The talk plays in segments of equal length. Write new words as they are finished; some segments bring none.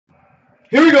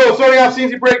Here we go. Starting off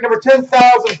CNC break number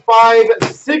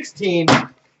 10,516.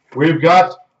 We've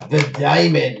got the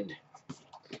Diamond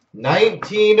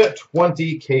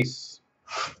 1920 case.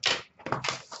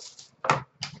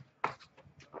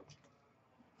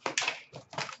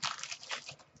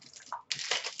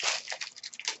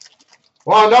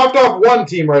 Well, I knocked off one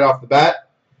team right off the bat.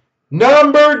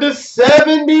 Number to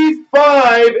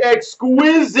 75,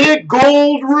 exquisite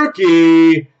gold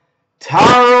rookie,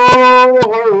 Taro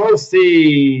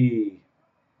Hirose.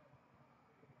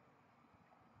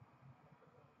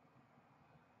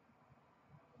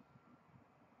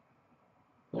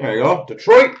 There you go.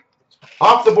 Detroit,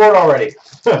 off the board already.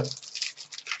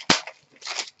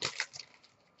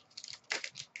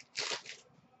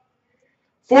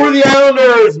 For the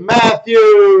Islanders,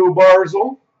 Matthew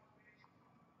Barzal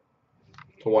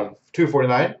to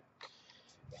 249.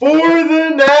 For the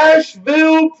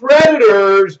Nashville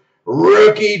Predators,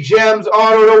 rookie gems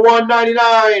auto to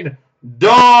 199,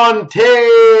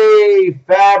 Dante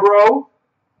Fabro.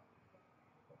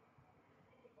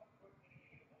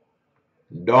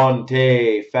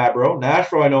 Dante Fabro.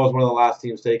 Nashville, I know, is one of the last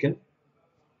teams taken.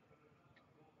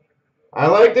 I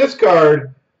like this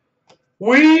card.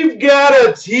 We've got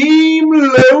a team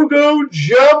logo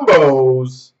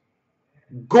jumbos.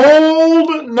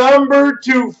 Gold number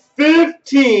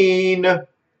 215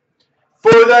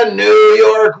 for the New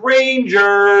York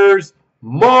Rangers,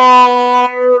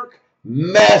 Mark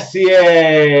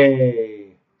Messier.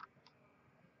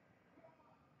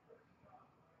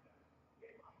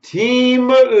 Team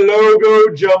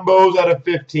logo jumbos out of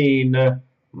 15,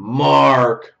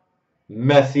 Mark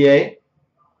Messier.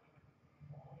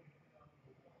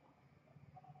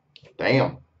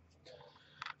 Damn.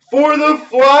 For the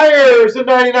Flyers, a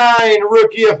 99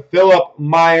 rookie of Philip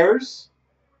Myers.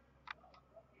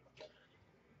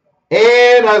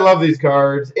 And I love these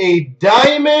cards. A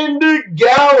Diamond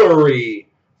Gallery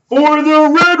for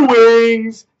the Red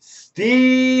Wings,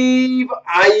 Steve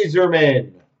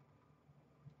Yzerman.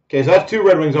 Okay, so that's 2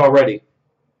 Red Wings already.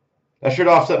 That should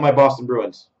offset my Boston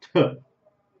Bruins.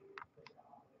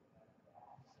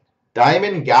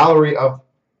 Diamond Gallery of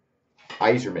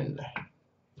Yzerman.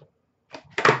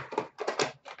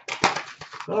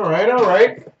 All right, all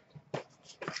right.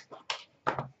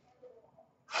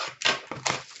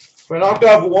 So I knocked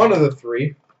off one of the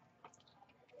 3.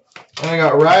 And I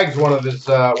got Rags one of his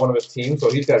teams,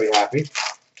 so he's got to be happy.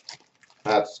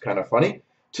 That's kind of funny.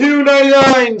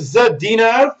 299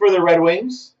 Zadina for the Red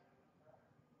Wings.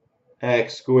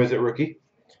 Exquisite rookie.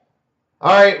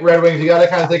 All right, Red Wings, you got to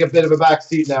kind of take a bit of a back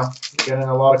seat now. You're getting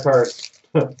a lot of cards.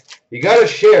 You got to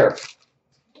share.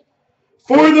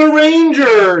 For the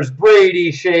Rangers,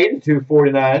 Brady Shade,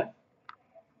 249.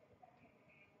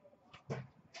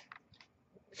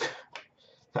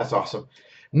 That's awesome.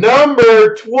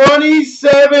 Number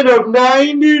 27 of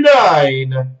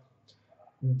 99.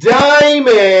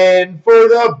 Diamond for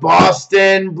the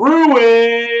Boston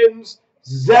Bruins,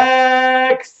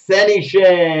 Zach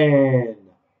Senyshyn.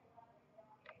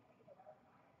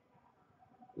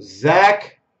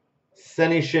 Zach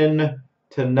Senyshyn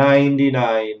to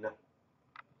 99.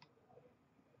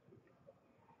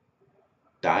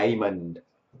 Diamond.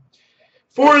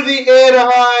 For the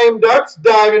Anaheim Ducks,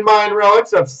 Diamond Mine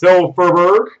Relics of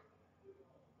Silfverberg.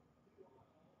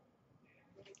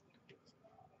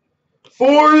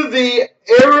 For the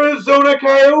Arizona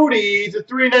Coyotes, a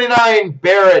 399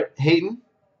 Barrett Hayton.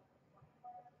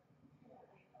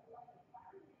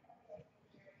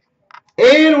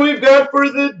 And we've got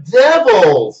for the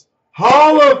Devils,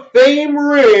 Hall of Fame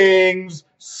rings,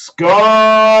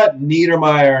 Scott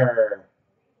Niedermayer.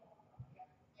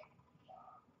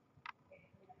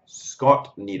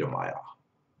 Scott Niedermayer.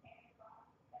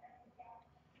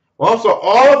 Well, so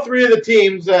all 3 of the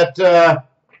teams that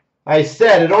I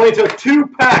said, it only took 2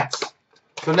 packs.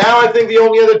 So now I think the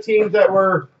only other teams that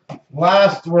were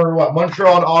last were what?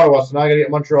 Montreal and Ottawa. So now I gotta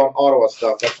get Montreal and Ottawa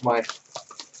stuff. That's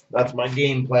my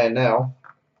game plan now.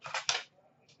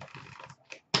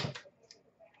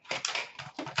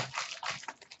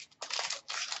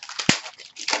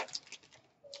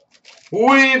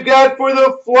 We've got for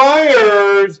the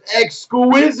Flyers,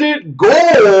 exquisite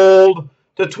gold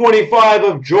to 25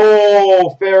 of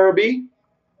Joel Farabee.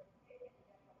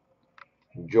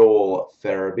 Joel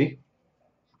Farabee.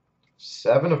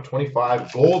 7 of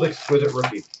 25. Gold exquisite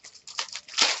rookie.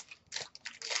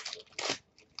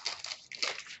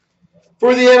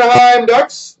 For the Anaheim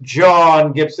Ducks,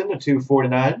 John Gibson to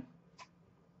 249.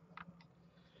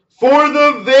 For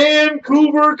the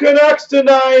Vancouver Canucks to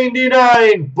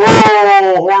 99, Bo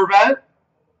Horvat.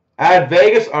 At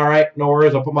Vegas. All right, no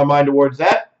worries. I'll put my mind towards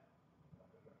that.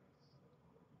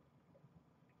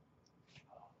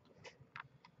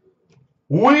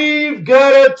 We've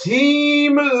got a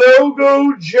team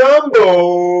logo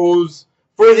jumbos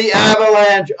for the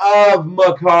Avalanche of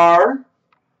Makar.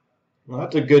 Well,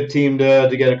 that's a good team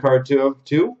to get a card to,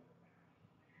 too.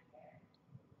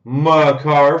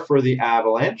 Makar for the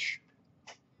Avalanche.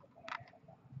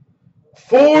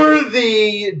 For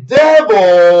the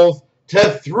Devils, to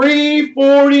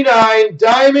 349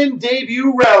 Diamond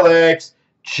Debut Relics,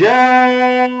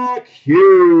 Jack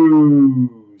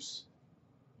Hughes.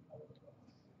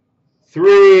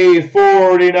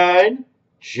 349,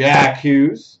 Jack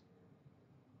Hughes.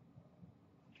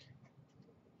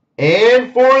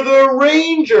 And for the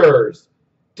Rangers,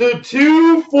 to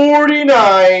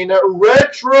 249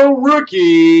 Retro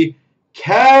Rookie,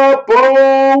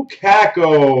 Capo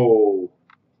Caco.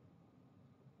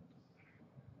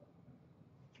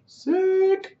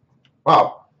 Sick.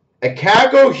 Wow. A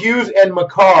Caco, Hughes, and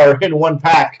Makar in one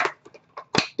pack.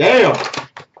 Damn.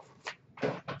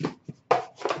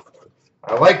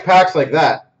 I like packs like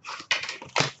that.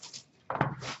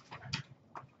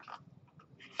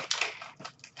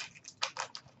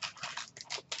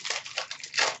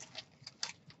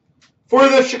 For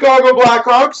the Chicago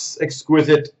Blackhawks,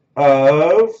 exquisite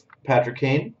of Patrick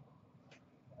Kane.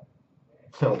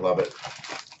 I love it.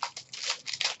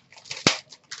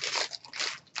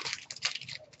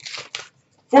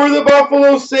 For the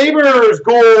Buffalo Sabres,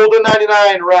 gold to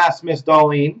 99, Rasmus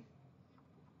Dahlin.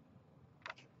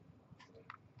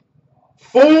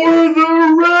 For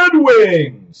the Red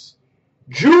Wings,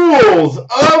 Jewels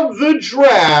of the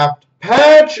Draft,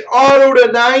 patch auto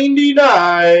to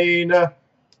 99,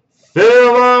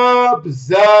 Philip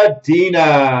Zadina.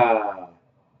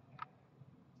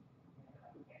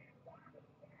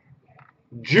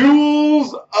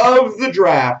 Jewels of the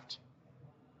Draft,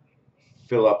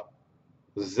 Philip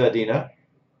Zadina.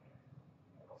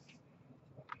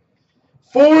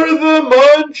 For the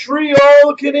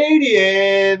Montreal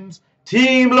Canadiens,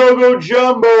 team logo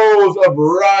jumbos of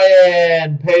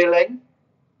Ryan Poehling.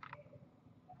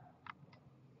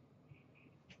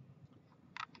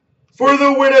 For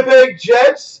the Winnipeg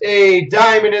Jets, a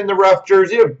diamond in the rough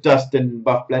jersey of Dustin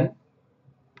Byfuglien.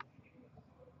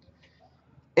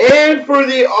 And for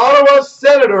the Ottawa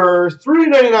Senators,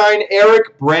 $3.99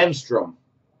 Eric Brandstrom.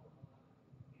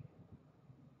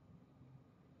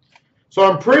 So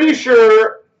I'm pretty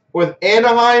sure with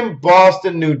Anaheim,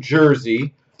 Boston, New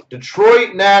Jersey,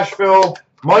 Detroit, Nashville,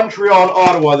 Montreal, and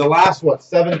Ottawa, the last, what,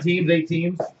 7 teams, 8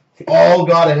 teams, all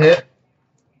got a hit.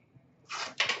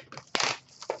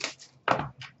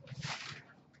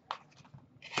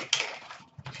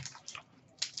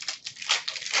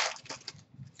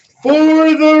 For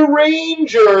the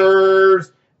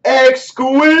Rangers,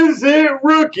 exquisite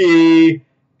rookie,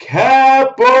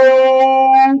 Capo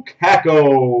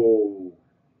Caco.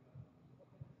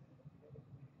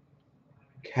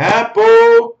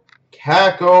 Capo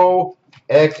Caco,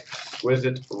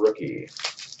 exquisite rookie.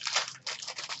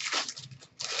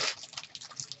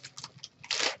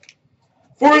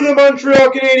 For the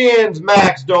Montreal Canadiens,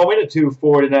 Max Domi at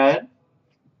 249.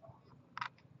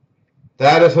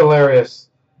 That is hilarious.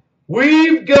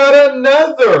 We've got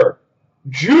another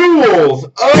Jewels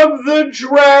of the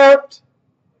Draft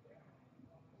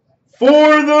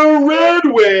for the Red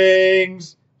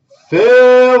Wings,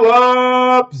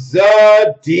 Philip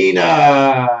Zadina.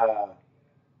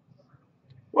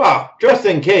 Wow, just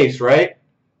in case, right?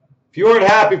 If you weren't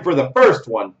happy for the first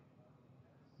one,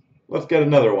 let's get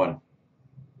another one.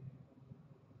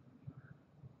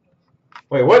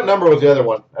 Wait, what number was the other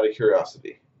one, out of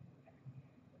curiosity?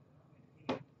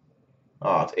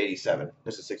 Oh, it's 87.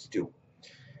 This is 62.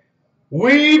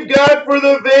 We've got for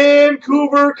the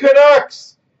Vancouver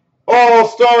Canucks,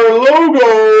 All-Star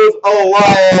logos,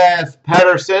 Elias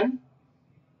Pettersson.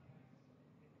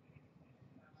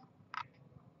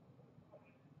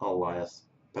 Elias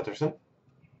Pettersson.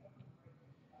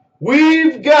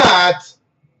 We've got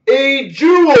a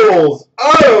Jewels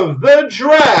of the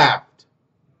Draft.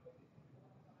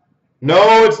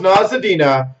 No, it's not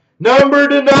Zadina. Number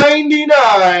to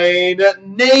 99,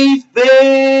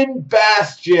 Nathan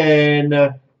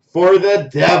Bastian for the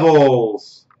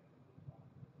Devils.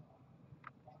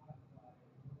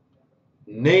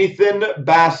 Nathan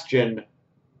Bastian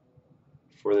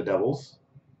for the Devils.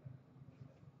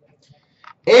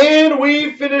 And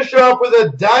we finish off with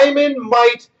a Diamond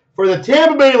Mite for the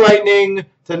Tampa Bay Lightning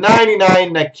to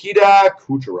 99, Nikita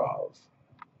Kucherov.